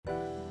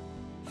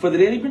For the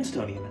Daily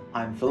Princetonian,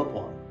 I'm Philip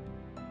Wong.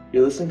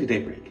 You're listening to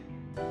Daybreak.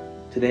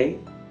 Today,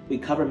 we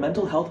cover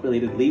mental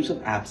health-related leaves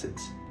of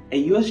absence,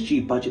 a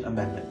USG budget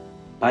amendment,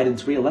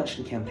 Biden's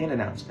re-election campaign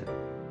announcement,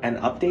 and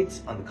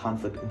updates on the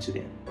conflict in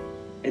Sudan.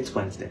 It's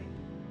Wednesday,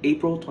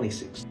 April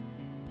 26th.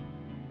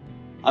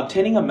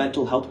 Obtaining a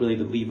mental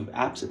health-related leave of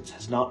absence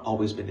has not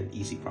always been an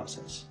easy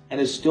process, and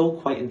is still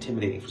quite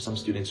intimidating for some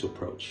students to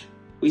approach.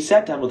 We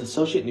sat down with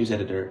Associate News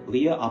Editor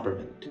Leah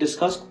Opperman to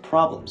discuss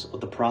problems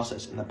with the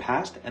process in the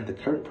past and the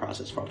current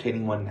process for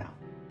obtaining one now.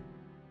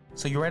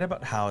 So you write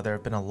about how there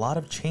have been a lot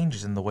of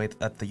changes in the way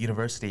that the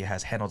university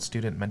has handled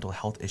student mental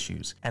health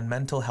issues and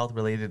mental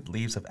health-related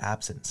leaves of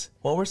absence.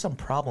 What were some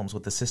problems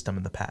with the system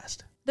in the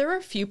past? There were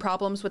a few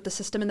problems with the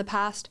system in the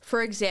past.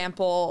 For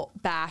example,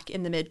 back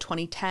in the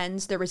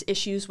mid-2010s, there was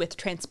issues with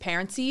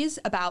transparencies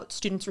about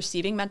students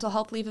receiving mental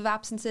health leave of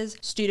absences.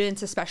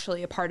 Students,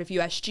 especially a part of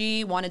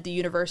USG, wanted the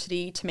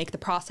university to make the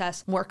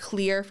process more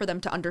clear for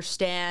them to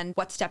understand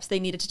what steps they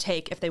needed to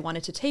take if they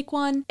wanted to take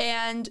one.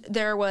 And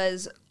there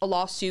was a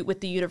lawsuit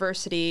with the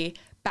university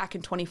back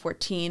in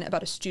 2014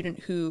 about a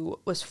student who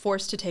was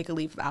forced to take a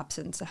leave of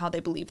absence and how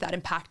they believe that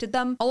impacted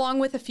them, along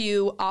with a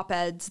few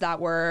op-eds that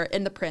were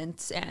in the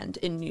prints and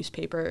in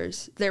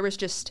newspapers. There was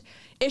just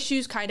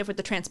issues kind of with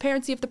the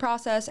transparency of the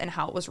process and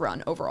how it was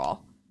run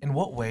overall. In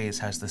what ways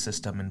has the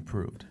system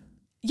improved?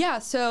 Yeah,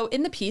 so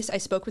in the piece, I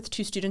spoke with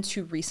two students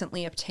who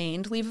recently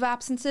obtained leave of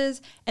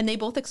absences, and they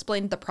both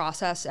explained the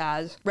process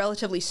as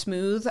relatively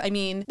smooth. I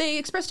mean, they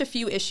expressed a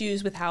few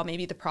issues with how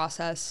maybe the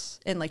process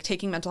in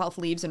taking mental health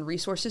leaves and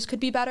resources could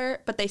be better,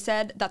 but they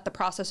said that the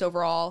process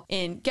overall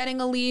in getting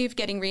a leave,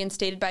 getting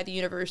reinstated by the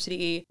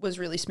university was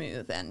really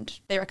smooth, and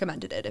they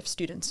recommended it if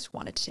students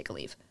wanted to take a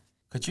leave.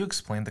 Could you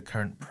explain the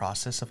current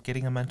process of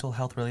getting a mental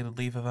health-related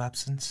leave of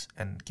absence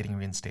and getting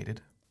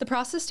reinstated? The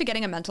process to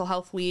getting a mental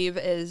health leave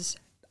is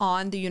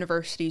on the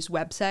university's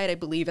website. I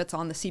believe it's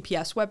on the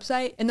CPS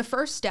website. And the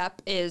first step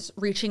is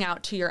reaching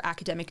out to your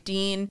academic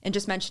dean and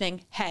just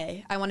mentioning,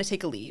 hey, I want to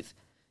take a leave.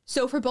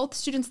 So for both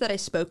students that I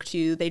spoke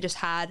to, they just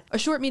had a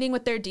short meeting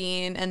with their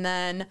dean. And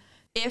then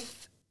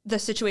if the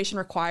situation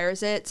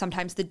requires it,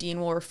 sometimes the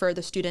dean will refer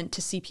the student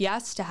to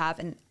CPS to have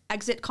an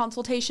exit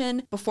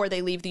consultation before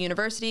they leave the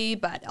university,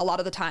 but a lot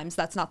of the times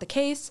that's not the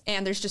case.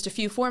 And there's just a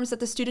few forms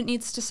that the student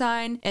needs to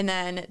sign, and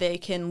then they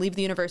can leave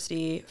the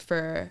university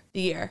for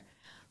the year.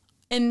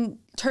 In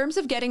terms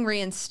of getting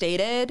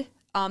reinstated,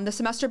 the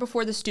semester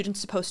before the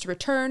student's supposed to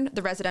return,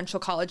 the residential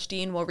college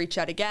dean will reach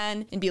out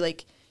again and be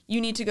like,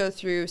 you need to go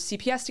through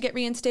CPS to get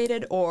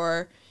reinstated,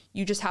 or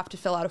you just have to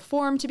fill out a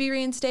form to be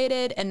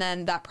reinstated, and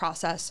then that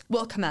process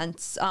will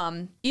commence.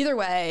 Either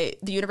way,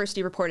 the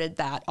university reported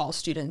that all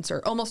students,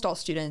 or almost all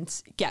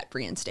students, get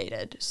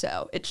reinstated.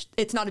 So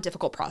it's not a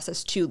difficult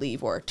process to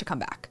leave or to come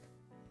back.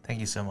 Thank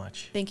you so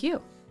much. Thank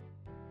you.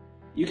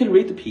 You can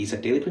read the piece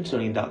at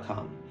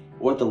dailyprincetonian.com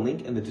or at the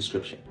link in the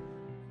description.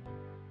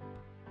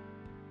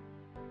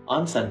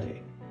 On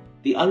Sunday,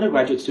 the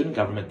undergraduate student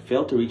government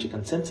failed to reach a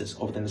consensus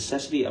over the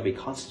necessity of a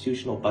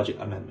constitutional budget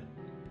amendment,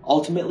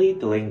 ultimately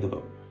delaying the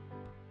vote.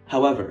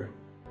 However,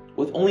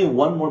 with only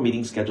one more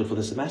meeting scheduled for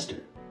the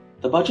semester,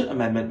 the budget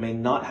amendment may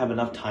not have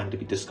enough time to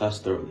be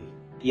discussed thoroughly.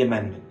 The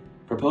amendment,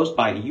 proposed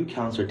by EU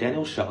Counselor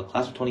Daniel Shaw,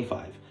 Class of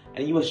 25,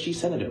 and USG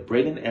Senator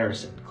Braden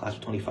Arison, Class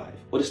of 25,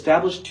 would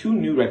establish 2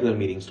 new regular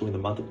meetings during the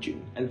month of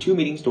June and 2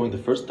 meetings during the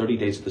first 30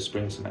 days of the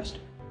spring semester.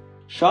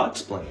 Shaw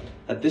explained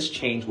that this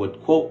change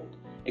would, quote,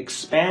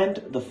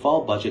 expand the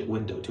fall budget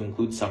window to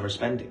include summer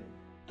spending.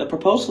 The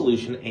proposed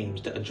solution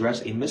aims to address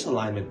a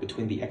misalignment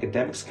between the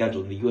academic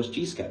schedule and the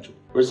USG schedule,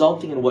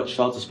 resulting in what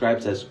Shaw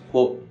describes as,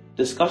 quote,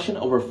 discussion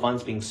over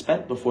funds being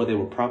spent before they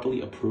were properly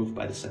approved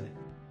by the Senate.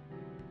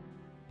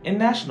 In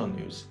national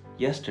news,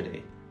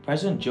 yesterday,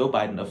 President Joe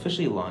Biden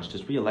officially launched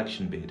his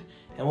re-election bid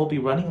and will be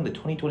running in the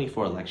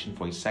 2024 election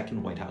for a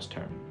second White House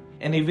term.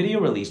 In a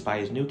video released by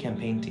his new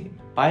campaign team,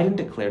 Biden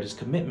declared his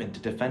commitment to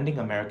defending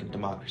American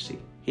democracy.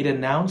 He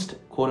denounced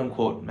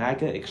quote-unquote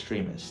MAGA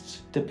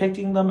extremists,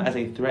 depicting them as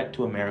a threat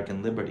to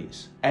American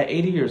liberties. At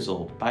 80 years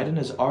old, Biden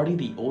is already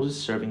the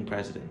oldest serving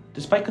president.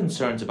 Despite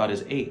concerns about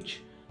his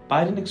age,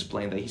 Biden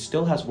explained that he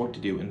still has work to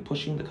do in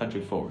pushing the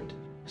country forward,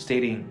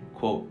 stating,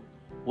 quote,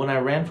 when I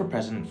ran for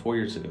president 4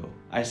 years ago,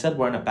 I said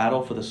we're in a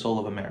battle for the soul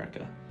of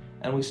America,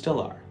 and we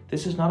still are.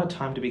 This is not a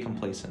time to be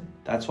complacent.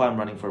 That's why I'm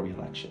running for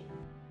re-election.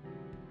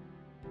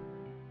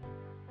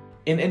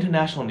 In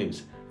international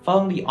news,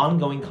 following the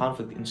ongoing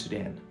conflict in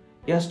Sudan,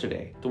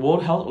 yesterday, the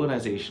World Health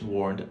Organization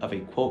warned of a,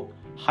 quote,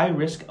 high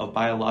risk of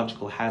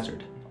biological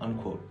hazard,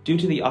 unquote, due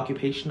to the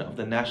occupation of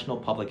the National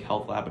Public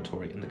Health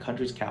Laboratory in the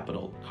country's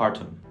capital,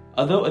 Khartoum.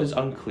 Although it is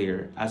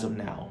unclear, as of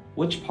now,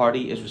 which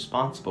party is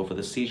responsible for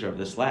the seizure of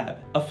this lab,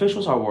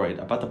 officials are worried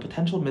about the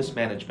potential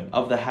mismanagement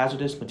of the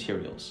hazardous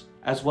materials,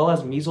 as well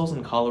as measles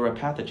and cholera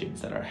pathogens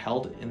that are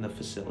held in the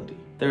facility.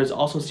 There is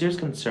also serious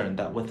concern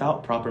that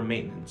without proper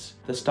maintenance,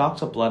 the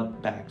stocks of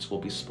blood bags will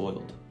be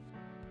spoiled.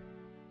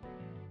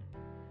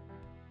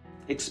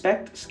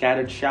 Expect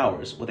scattered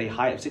showers with a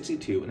high of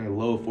 62 and a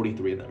low of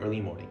 43 in the early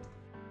morning.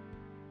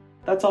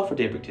 That's all for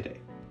Daybreak today.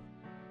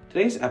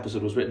 Today's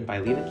episode was written by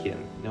Lena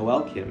Kim,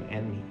 Noel Kim,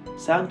 and me,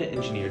 sound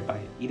engineered by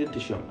Eden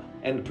Tishoma,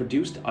 and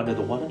produced under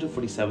the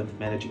 147th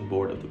Managing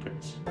Board of the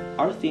Prince.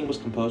 Our theme was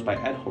composed by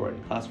Ed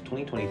Horan, class of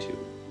 2022.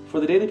 For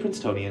the Daily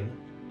Princetonian,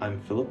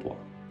 I'm Philip Wong.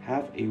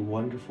 Have a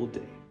wonderful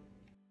day.